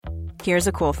Here's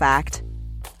a cool fact.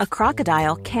 A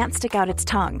crocodile can't stick out its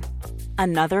tongue.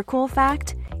 Another cool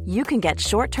fact, you can get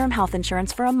short-term health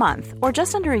insurance for a month or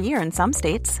just under a year in some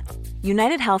states.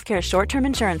 United Healthcare short-term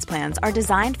insurance plans are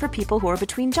designed for people who are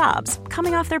between jobs,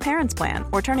 coming off their parents' plan,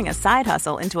 or turning a side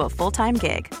hustle into a full-time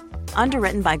gig.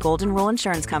 Underwritten by Golden Rule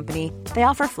Insurance Company, they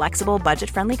offer flexible,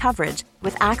 budget-friendly coverage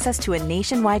with access to a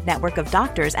nationwide network of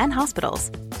doctors and hospitals.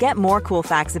 Get more cool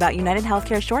facts about United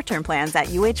Healthcare short-term plans at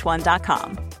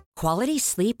uh1.com. Quality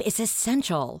sleep is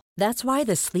essential. That's why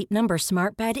the Sleep Number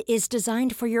Smart Bed is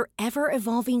designed for your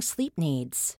ever-evolving sleep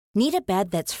needs. Need a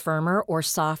bed that's firmer or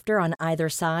softer on either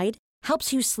side?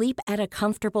 Helps you sleep at a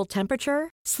comfortable temperature?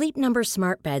 Sleep Number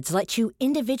Smart Beds let you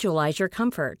individualize your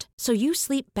comfort so you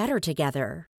sleep better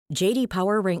together. J.D.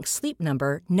 Power ranks Sleep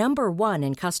Number number 1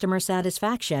 in customer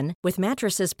satisfaction with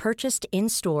mattresses purchased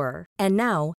in-store. And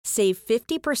now, save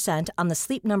 50% on the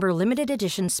Sleep Number Limited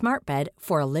Edition Smart Bed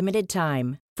for a limited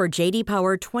time. For J.D.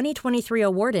 Power 2023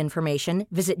 award information,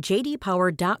 visit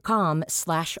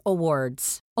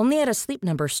jdpower.com/awards. Only at a Sleep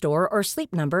Number store or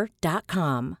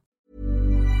sleepnumber.com.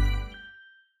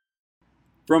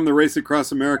 From the Race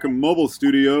Across America mobile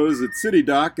studios at City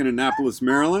Dock in Annapolis,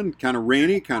 Maryland. Kind of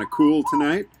rainy, kind of cool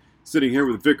tonight. Sitting here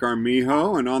with Vic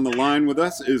Armijo, and on the line with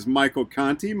us is Michael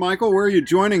Conti. Michael, where are you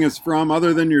joining us from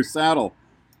other than your saddle?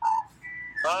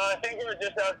 I think we're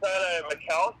just outside of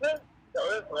McAllister.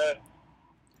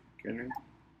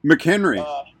 McHenry. McHenry,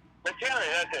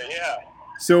 that's it, yeah.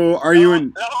 So are you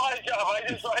in? Not my job. I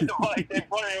just ride the bike. They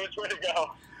point me which way to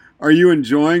go. Are you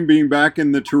enjoying being back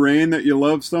in the terrain that you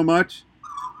love so much?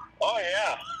 Oh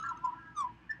yeah.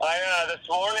 This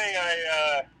morning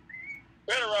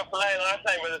we had a rough night last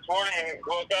night, but this morning I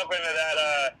woke up into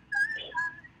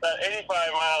that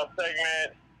 85-mile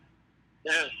segment.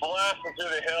 It just blasted through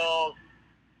the hills.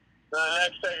 Then the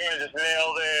next segment just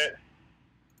nailed it.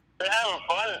 Been having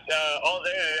fun all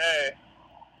day today.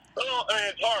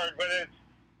 It's hard, but it's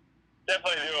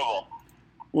definitely doable.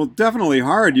 Well, definitely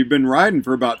hard. You've been riding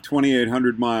for about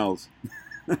 2,800 miles.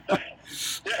 Yeah, I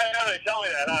know they tell me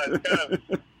that.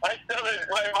 It's kind of,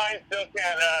 my mind still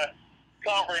can't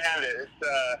comprehend it. It's,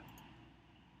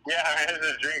 it's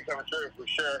a dream come true for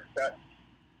sure.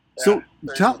 So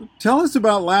tell us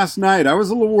about last night. I was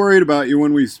a little worried about you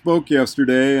when we spoke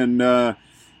yesterday, and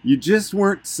you just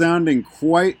weren't sounding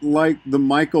quite like the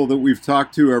Michael that we've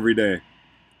talked to every day.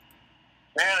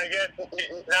 Man, I guess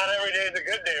not every day is a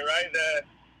good day, right? I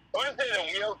wouldn't say the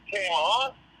wheels came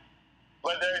off,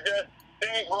 but they're just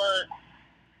things weren't,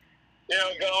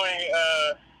 going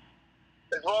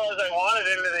as well as I wanted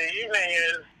into the evening.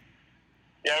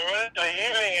 We went into the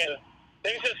evening and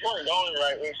things just weren't going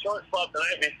right. We short slept the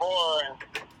night before and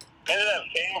ended up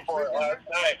paying for it last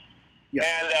night. Yeah.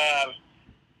 And,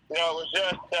 it was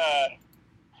just kind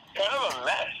of a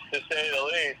mess, to say the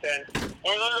least. And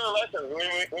we learned our lessons. We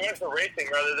went for racing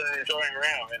rather than enjoying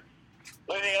around. And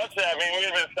leading up to that, we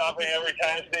had been stopping every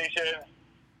time station,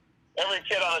 every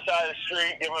kid on the side of the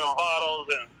street, giving them bottles.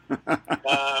 And, we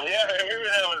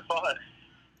were having fun.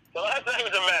 So last night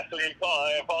was a mess when you call.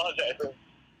 I apologize.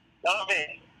 Not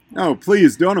me. No,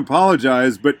 please don't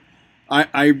apologize. But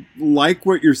I like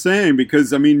what you're saying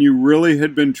because, you really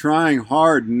had been trying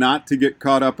hard not to get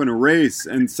caught up in a race,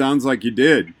 and sounds like you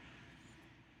did.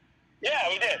 Yeah,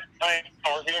 we did.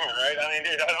 We're human, right?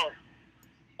 Dude, I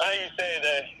think you say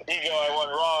the ego, I won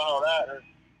raw and all that. And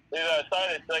the other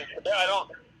side, it's like, I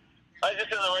was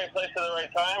just in the right place at the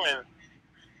right time, and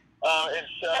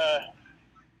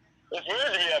it's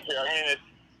weird to be up here.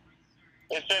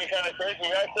 It's been kind of crazy.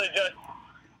 We actually just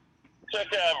took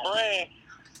a break.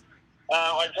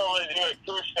 I told him to do a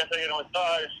cruise shift, I get a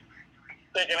massage,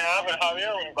 take a nap, and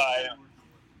Javier went by.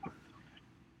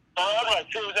 My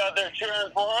crew was out there cheering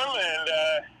for him, and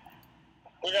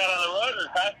we got on the road and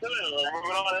passed him, and we're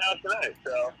moving on now tonight.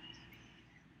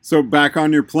 So back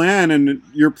on your plan, and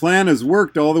your plan has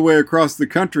worked all the way across the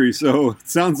country, so it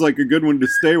sounds like a good one to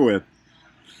stay with.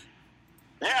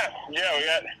 Yeah, we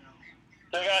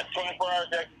got 24 hours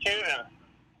to execute, and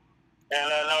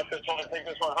now it's just want to take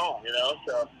this one home,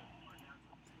 so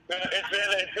it's been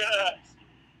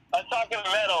I was talking to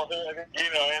Metal, who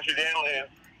Andrew Danley, and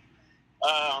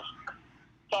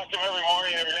talk to him every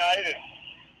morning, every night, and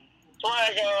so when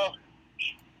I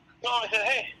I said,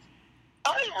 hey,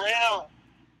 how many Ram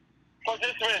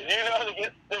participants do you know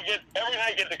that get every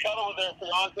night get to cuddle with their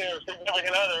fiance or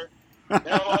significant other,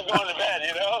 while going to bed, we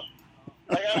haven't,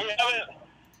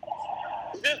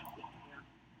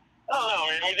 I don't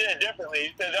know, we did it differently. He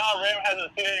said, Ram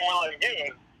hasn't seen anyone like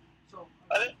you.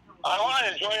 And I want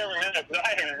to enjoy every minute, because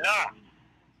I am not.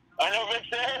 I know Vic's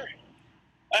there.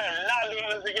 I am not doing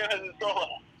this again as a solo.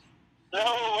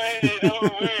 No way, no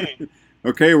way.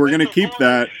 Okay, we're going to keep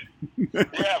that.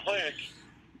 Yeah, please.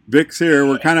 Vic's here.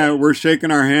 We're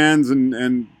shaking our hands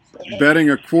and betting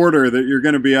a quarter that you're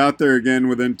going to be out there again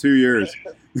within 2 years.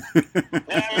 Yeah,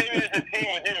 maybe it's a team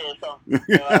with you or something.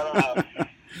 I don't know.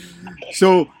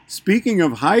 So, speaking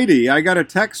of Heidi, I got a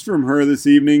text from her this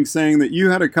evening saying that you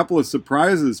had a couple of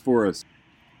surprises for us.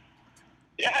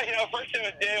 Yeah, first it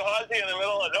was Dave Hossie in the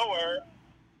middle of nowhere.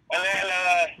 And then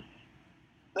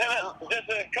just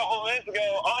a couple of minutes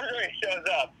ago, Andre shows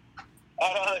up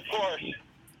out on the course.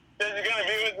 Says he's going to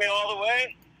be with me all the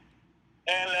way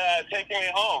and taking me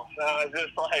home. So I was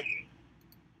just like,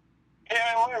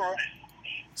 yeah, whatever.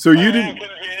 So you didn't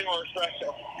couldn't be any more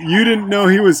special. You didn't know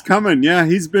he was coming. Yeah,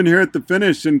 he's been here at the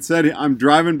finish and said, I'm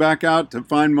driving back out to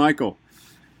find Michael.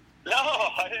 No,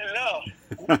 I didn't know.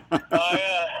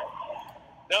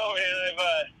 No, man.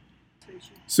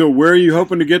 So where are you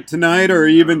hoping to get tonight, or are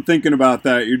you even thinking about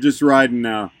that? You're just riding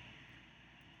now.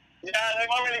 Yeah, they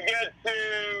want me to get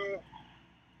to,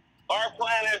 our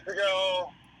plan is to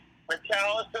go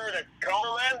McAllister to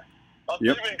Cumberland. I'll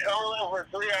sleep in Cumberland for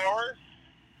 3 hours.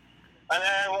 And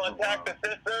then we'll attack the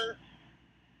sisters,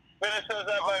 finish those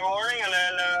up by morning, and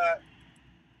then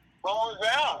we'll move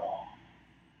down.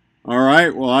 All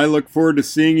right. Well, I look forward to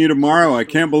seeing you tomorrow. I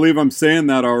can't believe I'm saying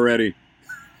that already.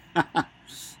 I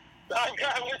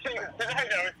wish tonight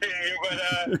I was seeing you, but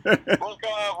we'll go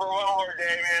out for one more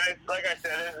day, man. It's, like I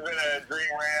said, this has been a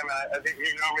dream ram. I think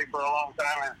you've known me for a long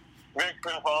time, and Vic's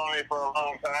been following me for a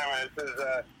long time. And this is,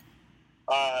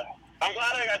 I'm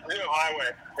glad I got to do it my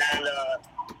way. And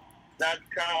that's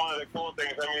kind of one of the cool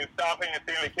things. I mean, stopping and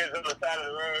seeing the kids on the side of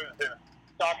the roads and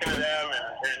talking to them, and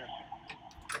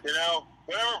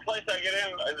whatever place I get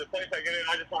in, I just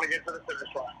want to get to the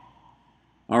finish line.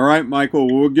 All right,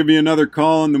 Michael, we'll give you another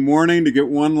call in the morning to get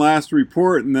one last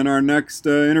report, and then our next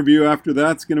interview after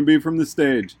that's going to be from the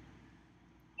stage.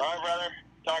 All right, brother.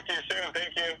 Talk to you soon.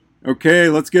 Thank you. Okay,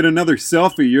 let's get another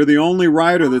selfie. You're the only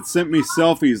rider that sent me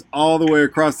selfies all the way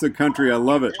across the country. I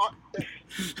love it. Yeah,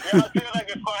 I'll see what I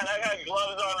can find. I got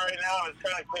gloves on right now, and it's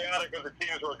kind of chaotic with the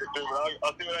team's working too, but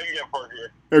I'll see what I can get for you.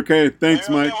 Okay, thanks,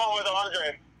 Maybe Mike. I'll get one with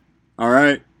Andre. All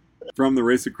right. From the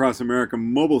Race Across America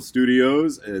mobile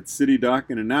studios at City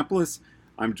Dock in Annapolis,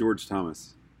 I'm George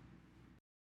Thomas.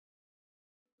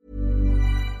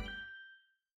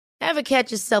 Ever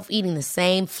catch yourself eating the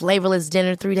same flavorless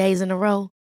dinner 3 days in a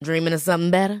row? Dreaming of something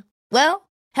better? Well,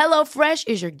 HelloFresh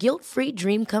is your guilt-free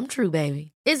dream come true,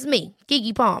 baby. It's me,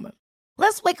 Keke Palmer.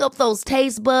 Let's wake up those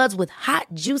taste buds with hot,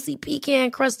 juicy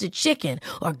pecan-crusted chicken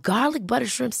or garlic butter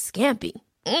shrimp scampi.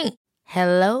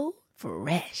 Hello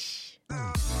Fresh.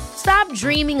 Stop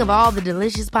dreaming of all the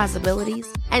delicious possibilities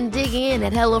and dig in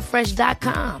at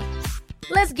HelloFresh.com.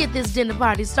 Let's get this dinner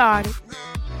party started.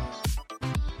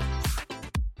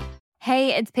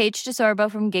 Hey, it's Paige DeSorbo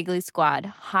from Giggly Squad.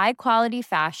 High quality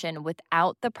fashion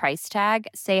without the price tag.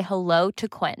 Say hello to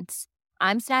Quince.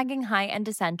 I'm snagging high-end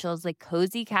essentials like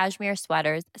cozy cashmere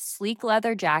sweaters, sleek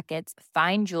leather jackets,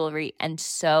 fine jewelry, and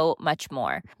so much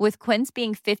more. With Quince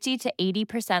being 50 to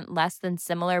 80% less than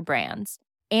similar brands.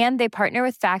 And they partner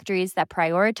with factories that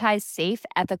prioritize safe,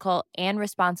 ethical, and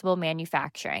responsible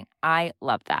manufacturing. I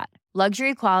love that.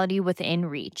 Luxury quality within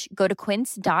reach. Go to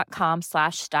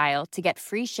quince.com/style to get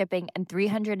free shipping and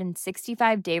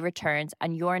 365-day returns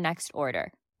on your next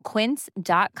order.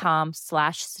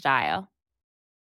 Quince.com/style.